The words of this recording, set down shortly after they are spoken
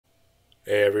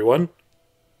Hey everyone,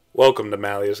 welcome to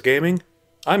Malleus Gaming.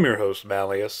 I'm your host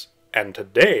Malleus, and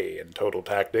today in Total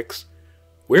Tactics,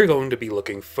 we're going to be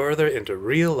looking further into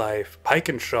real-life pike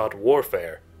and shot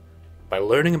warfare by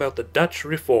learning about the Dutch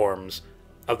reforms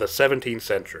of the 17th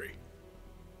century.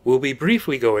 We'll be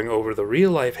briefly going over the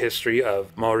real-life history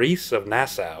of Maurice of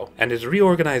Nassau and his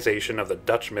reorganization of the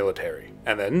Dutch military,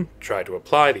 and then try to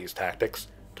apply these tactics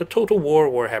to Total War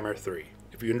Warhammer 3.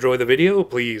 If you enjoy the video,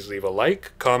 please leave a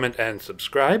like, comment, and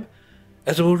subscribe,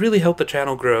 as it will really help the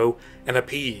channel grow and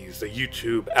appease the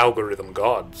YouTube algorithm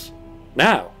gods.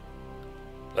 Now,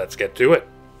 let's get to it.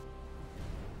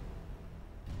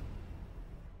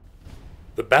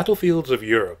 The battlefields of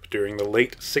Europe during the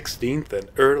late 16th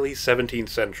and early 17th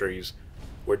centuries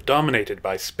were dominated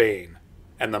by Spain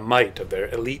and the might of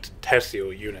their elite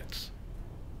tercio units.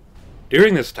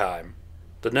 During this time,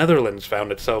 the Netherlands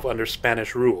found itself under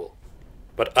Spanish rule,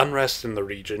 but unrest in the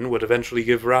region would eventually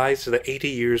give rise to the 80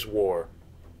 Years' War,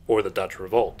 or the Dutch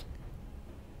Revolt.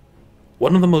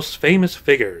 One of the most famous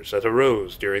figures that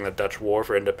arose during the Dutch War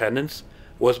for Independence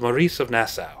was Maurice of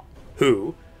Nassau,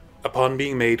 who, upon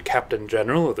being made Captain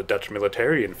General of the Dutch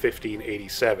military in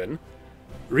 1587,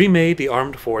 remade the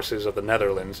armed forces of the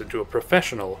Netherlands into a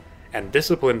professional and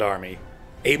disciplined army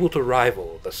able to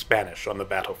rival the Spanish on the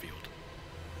battlefield.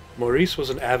 Maurice was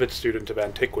an avid student of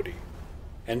antiquity,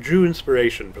 and drew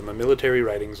inspiration from the military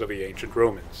writings of the ancient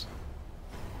Romans.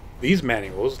 These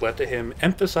manuals led to him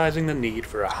emphasizing the need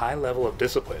for a high level of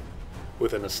discipline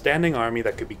within a standing army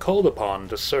that could be called upon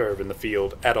to serve in the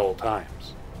field at all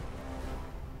times.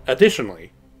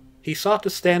 Additionally, he sought to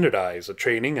standardize the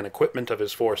training and equipment of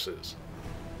his forces,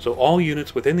 so all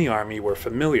units within the army were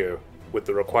familiar with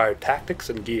the required tactics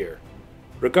and gear,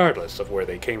 regardless of where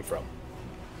they came from.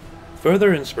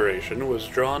 Further inspiration was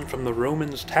drawn from the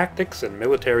Romans' tactics and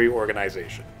military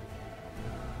organization.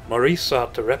 Maurice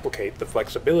sought to replicate the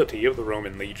flexibility of the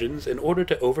Roman legions in order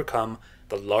to overcome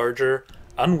the larger,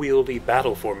 unwieldy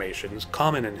battle formations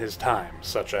common in his time,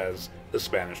 such as the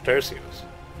Spanish tercios.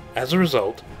 As a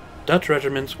result, Dutch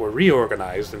regiments were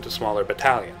reorganized into smaller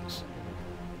battalions.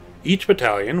 Each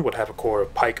battalion would have a corps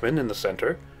of pikemen in the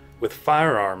center, with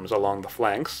firearms along the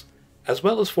flanks, as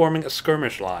well as forming a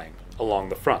skirmish line along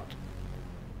the front.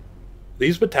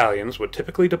 These battalions would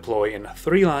typically deploy in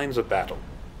 3 lines of battle,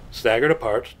 staggered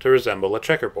apart to resemble a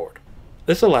checkerboard.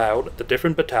 This allowed the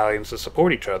different battalions to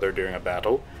support each other during a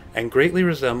battle and greatly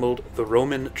resembled the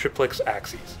Roman triplex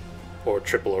axis, or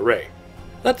triple array.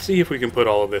 Let's see if we can put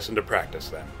all of this into practice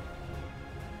then.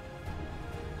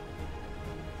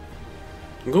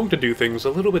 I'm going to do things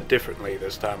a little bit differently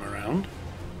this time around.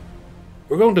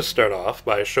 We're going to start off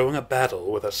by showing a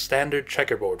battle with a standard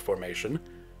checkerboard formation,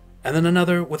 and then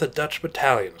another with a Dutch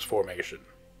battalions formation.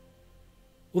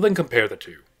 We'll then compare the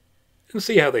two, and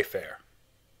see how they fare.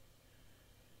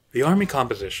 The army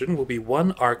composition will be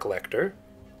 1 Arc Lector,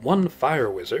 1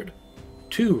 Fire Wizard,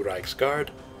 2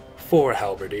 Reichsguard, 4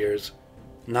 Halberdiers,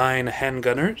 9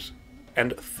 Handgunners,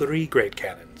 and 3 Great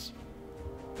Cannons.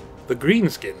 The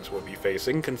Greenskins we'll be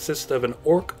facing consist of an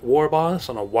Orc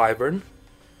Warboss on a Wyvern,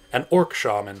 an Orc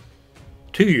Shaman,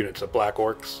 2 units of Black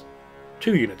Orcs,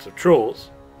 2 units of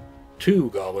Trolls,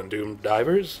 2 Goblin Doom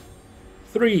Divers,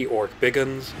 3 Orc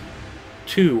Biguns,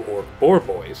 2 Orc Boar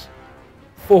Boys,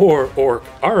 4 Orc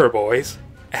Arror Boys,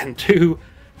 and 2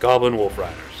 Goblin Wolf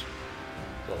Riders.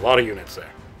 A lot of units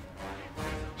there.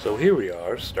 So here we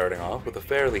are, starting off with a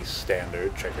fairly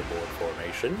standard checkerboard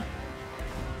formation.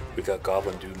 We got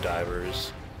Goblin Doom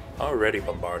Divers already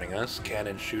bombarding us,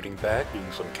 cannons shooting back,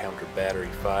 doing some counter battery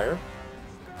fire.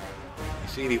 You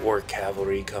see the Orc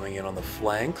Cavalry coming in on the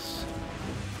flanks.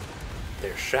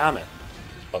 Their Shaman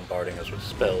is bombarding us with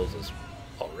spells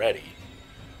already.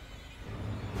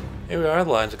 Here we are, the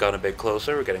lines have gotten a bit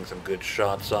closer, we're getting some good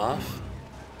shots off.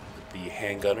 The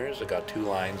handgunners, I got 2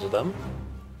 lines of them.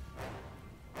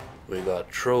 We got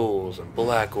Trolls and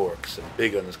Black Orcs and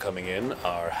Big Guns coming in.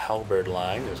 Our Halberd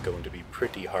line is going to be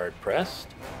pretty hard pressed.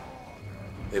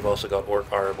 They've also got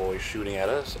Orc Arror Boys shooting at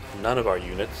us. None of our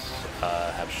units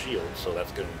have shields, so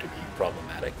that's going to be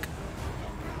problematic.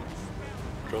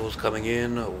 Trolls coming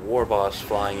in, a Warboss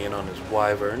flying in on his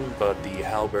Wyvern, but the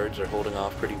Halberds are holding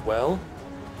off pretty well.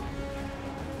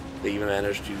 They even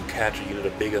managed to catch a unit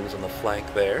of Big Guns on the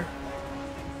flank there.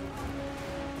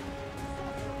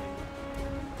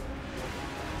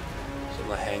 Some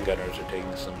of the handgunners are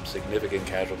taking some significant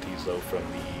casualties though from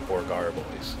the Orc Arror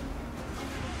Boys.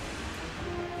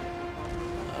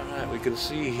 Alright, we can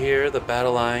see here the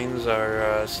battle lines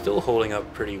are still holding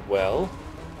up pretty well.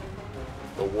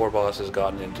 The Warboss has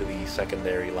gotten into the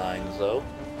secondary lines though.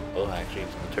 Oh, actually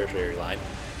it's in the tertiary line.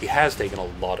 He has taken a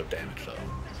lot of damage though.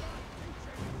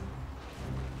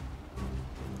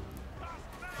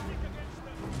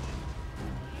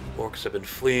 Orcs have been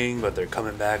fleeing, but they're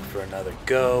coming back for another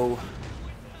go.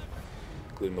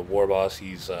 Including the war boss,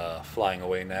 he's flying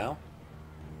away now.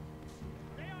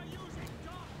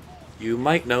 You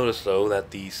might notice, though,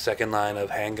 that the second line of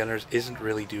handgunners isn't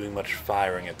really doing much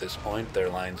firing at this point. Their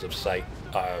lines of sight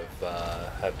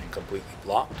have been completely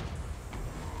blocked.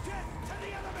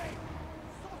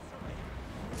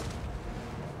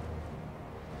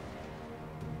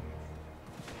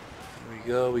 Here we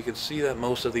go. We can see that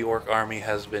most of the Orc army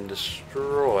has been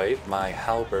destroyed. My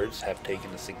halberds have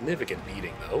taken a significant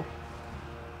beating, though.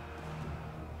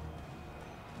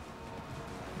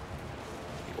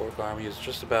 Orc army is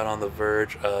just about on the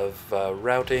verge of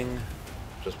routing.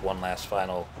 Just one last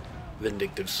final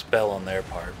vindictive spell on their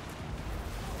part.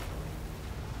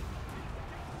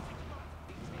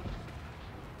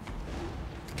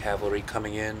 Cavalry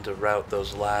coming in to rout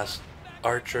those last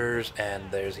archers,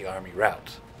 and there's the army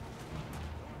rout.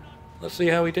 Let's see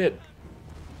how we did.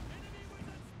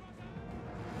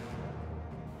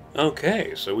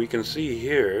 Okay, so we can see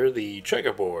here the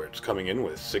checkerboards coming in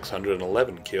with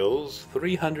 611 kills,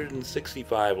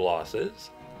 365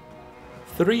 losses.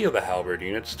 3 of the halberd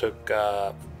units took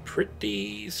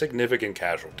pretty significant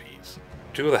casualties.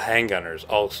 2 of the handgunners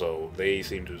also, they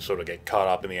seem to sort of get caught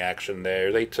up in the action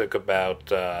there. They took about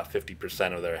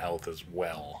 50% of their health as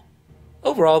well.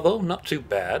 Overall, though, not too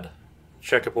bad.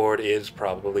 Checkerboard is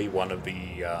probably one of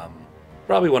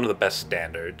the best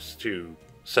standards to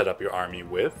set up your army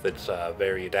with. It's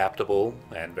very adaptable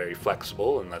and very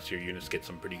flexible and lets your units get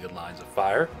some pretty good lines of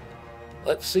fire.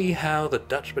 Let's see how the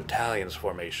Dutch Battalions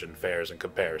formation fares in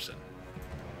comparison.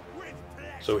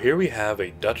 So here we have a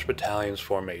Dutch Battalions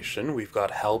formation. We've got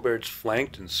halberds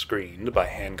flanked and screened by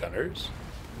handgunners.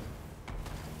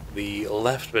 The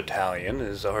left battalion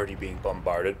is already being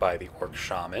bombarded by the Orc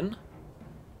Shaman.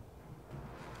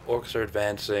 Orcs are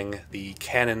advancing. The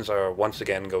cannons are once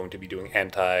again going to be doing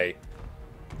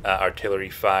artillery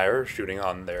fire, shooting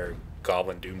on their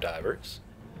Goblin Doom Divers.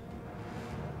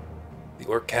 The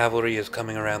Orc cavalry is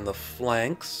coming around the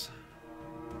flanks.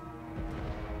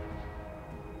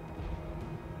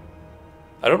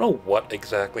 I don't know what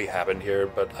exactly happened here,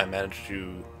 but I managed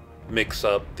to mix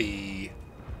up the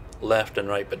left and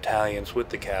right battalions with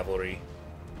the cavalry,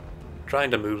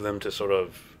 trying to move them to sort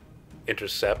of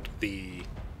intercept the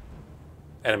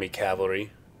enemy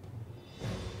cavalry.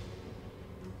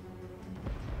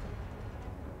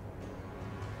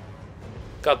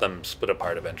 Got them split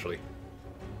apart eventually.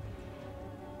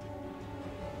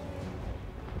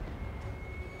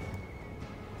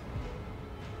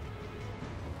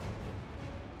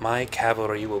 My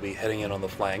cavalry will be heading in on the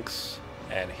flanks,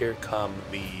 and here come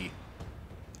the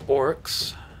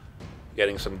Orcs,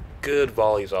 getting some good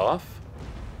volleys off.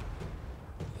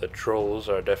 The trolls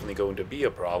are definitely going to be a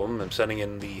problem. I'm sending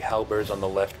in the halberds on the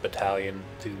left battalion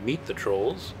to meet the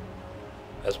trolls,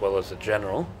 as well as the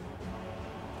general.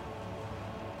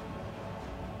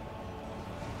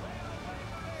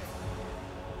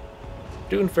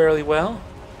 Doing fairly well.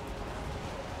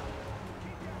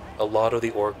 A lot of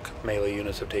the Orc melee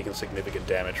units have taken significant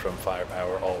damage from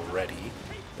firepower already,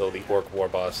 though the Orc war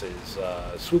boss is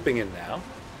swooping in now.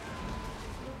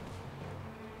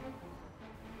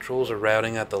 Trolls are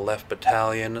routing at the left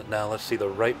battalion. Now let's see the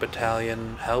right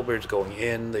battalion. Halberds going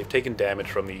in. They've taken damage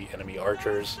from the enemy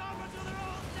archers,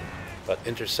 but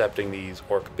intercepting these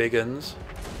Orc biggins.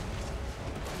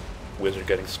 Wizard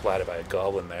getting splattered by a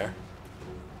goblin there.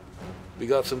 We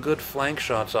got some good flank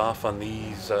shots off on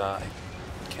these. I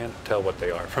can't tell what they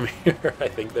are from here. I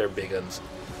think they're biggins.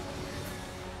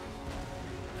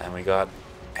 And we got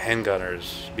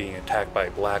handgunners being attacked by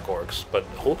black orcs, but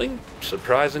holding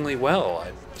surprisingly well.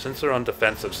 Since they're on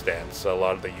defensive stance, a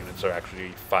lot of the units are actually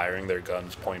firing their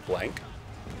guns point blank.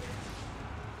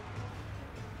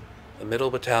 The middle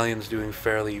battalion's doing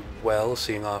fairly well,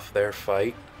 seeing off their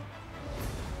fight.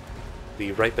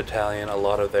 The right battalion, a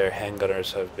lot of their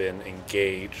handgunners have been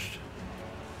engaged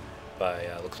by,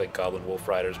 looks like Goblin Wolf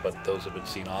Riders, but those have been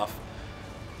seen off.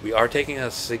 We are taking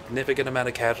a significant amount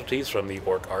of casualties from the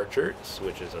Orc Archers,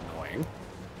 which is annoying.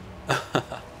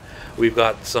 We've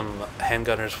got some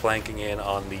handgunners flanking in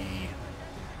on the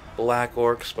Black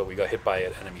Orcs, but we got hit by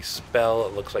an enemy spell.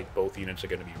 It looks like both units are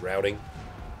going to be routing.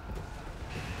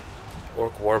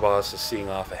 Orc Warboss is seeing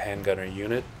off a handgunner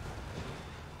unit.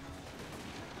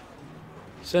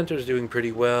 Center's doing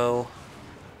pretty well.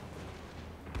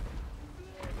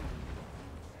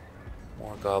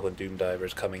 More Goblin Doom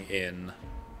Divers coming in.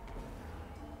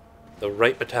 The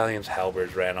right battalion's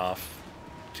halberds ran off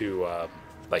to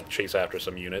chase after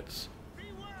some units.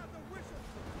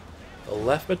 The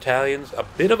left battalion's a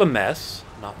bit of a mess,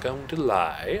 not going to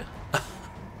lie.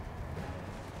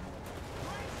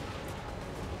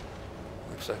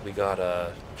 like we got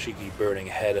a cheeky burning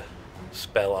head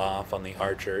spell off on the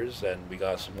archers, and we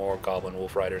got some more goblin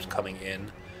wolf riders coming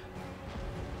in.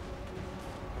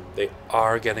 They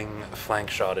are getting flank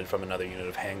shotted from another unit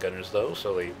of handgunners though,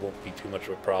 so they won't be too much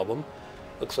of a problem.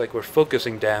 Looks like we're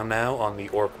focusing down now on the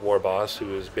orc war boss,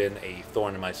 who has been a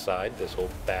thorn in my side this whole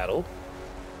battle.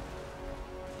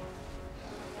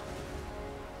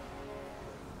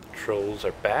 Trolls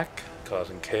are back,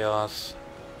 causing chaos.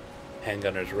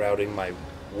 Handgunners routing my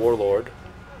warlord,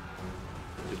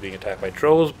 who's being attacked by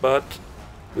trolls, but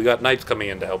we got knights coming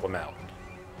in to help him out.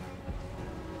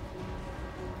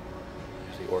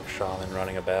 There's the orc shaman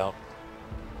running about.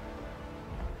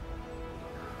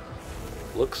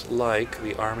 Looks like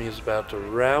the army is about to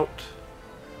rout.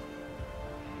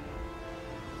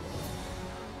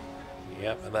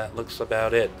 Yep, that looks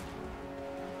about it.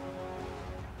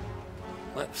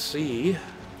 Let's see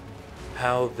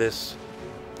how this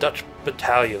Dutch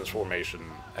Battalions formation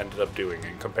ended up doing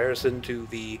in comparison to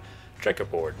the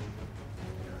checkerboard.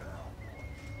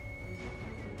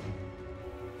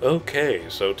 Okay,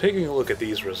 so taking a look at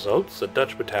these results, the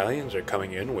Dutch Battalions are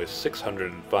coming in with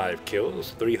 605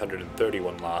 kills,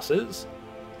 331 losses.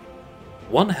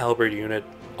 One halberd unit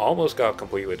almost got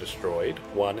completely destroyed,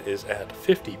 one is at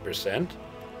 50%.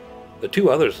 The two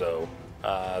others though,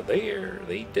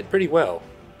 they did pretty well.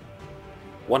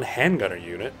 One handgunner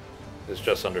unit is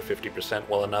just under 50%,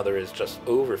 while another is just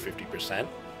over 50%.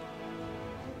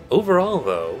 Overall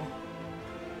though,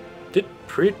 did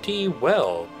pretty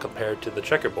well compared to the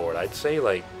checkerboard. I'd say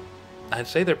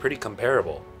they're pretty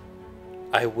comparable.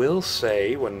 I will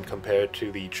say, when compared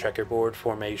to the checkerboard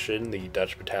formation, the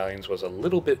Dutch Battalions was a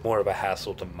little bit more of a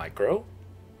hassle to micro,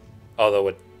 although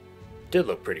it did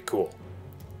look pretty cool.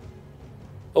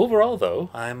 Overall though,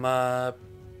 I'm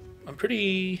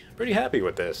pretty happy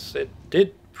with this. It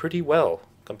did pretty well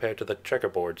compared to the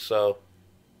checkerboard, so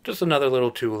just another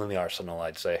little tool in the arsenal,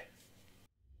 I'd say.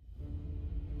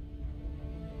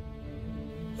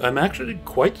 I'm actually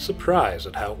quite surprised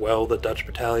at how well the Dutch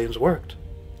Battalions worked.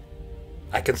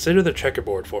 I consider the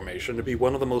checkerboard formation to be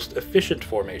one of the most efficient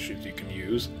formations you can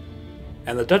use,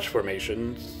 and the Dutch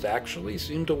formations actually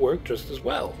seem to work just as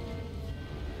well.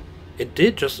 It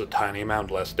did just a tiny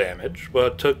amount less damage,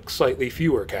 but took slightly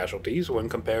fewer casualties when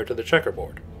compared to the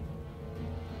checkerboard.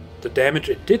 The damage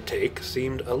it did take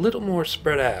seemed a little more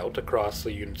spread out across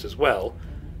the units as well,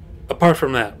 apart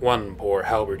from that one poor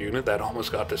halberd unit that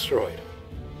almost got destroyed.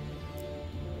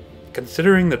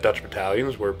 Considering the Dutch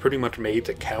Battalions were pretty much made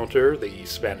to counter the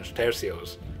Spanish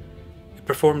tercios, it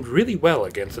performed really well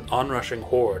against an onrushing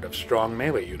horde of strong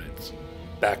melee units,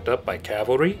 backed up by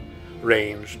cavalry,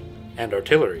 ranged, and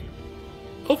artillery.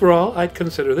 Overall, I'd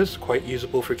consider this quite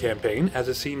usable for campaign, as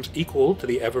it seems equal to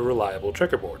the ever-reliable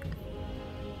checkerboard.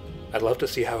 I'd love to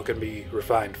see how it can be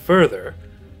refined further,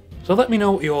 so let me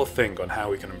know what you all think on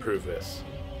how we can improve this.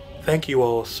 Thank you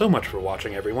all so much for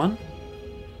watching, everyone.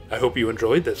 I hope you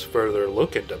enjoyed this further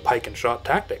look into pike and shot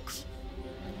tactics.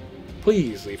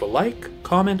 Please leave a like,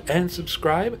 comment, and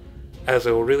subscribe, as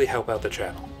it will really help out the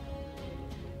channel.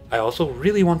 I also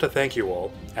really want to thank you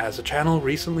all, as the channel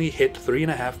recently hit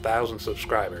 3,500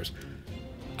 subscribers.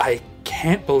 I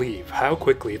can't believe how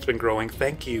quickly it's been growing.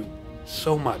 Thank you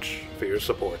so much for your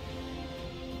support.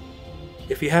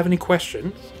 If you have any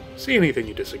questions, see anything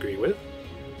you disagree with,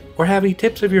 or have any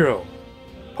tips of your own,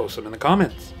 post them in the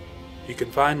comments. You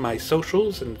can find my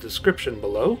socials in the description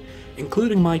below,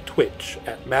 including my Twitch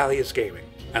at Malleus Gaming,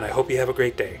 and I hope you have a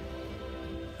great day.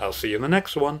 I'll see you in the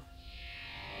next one.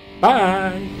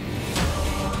 Bye!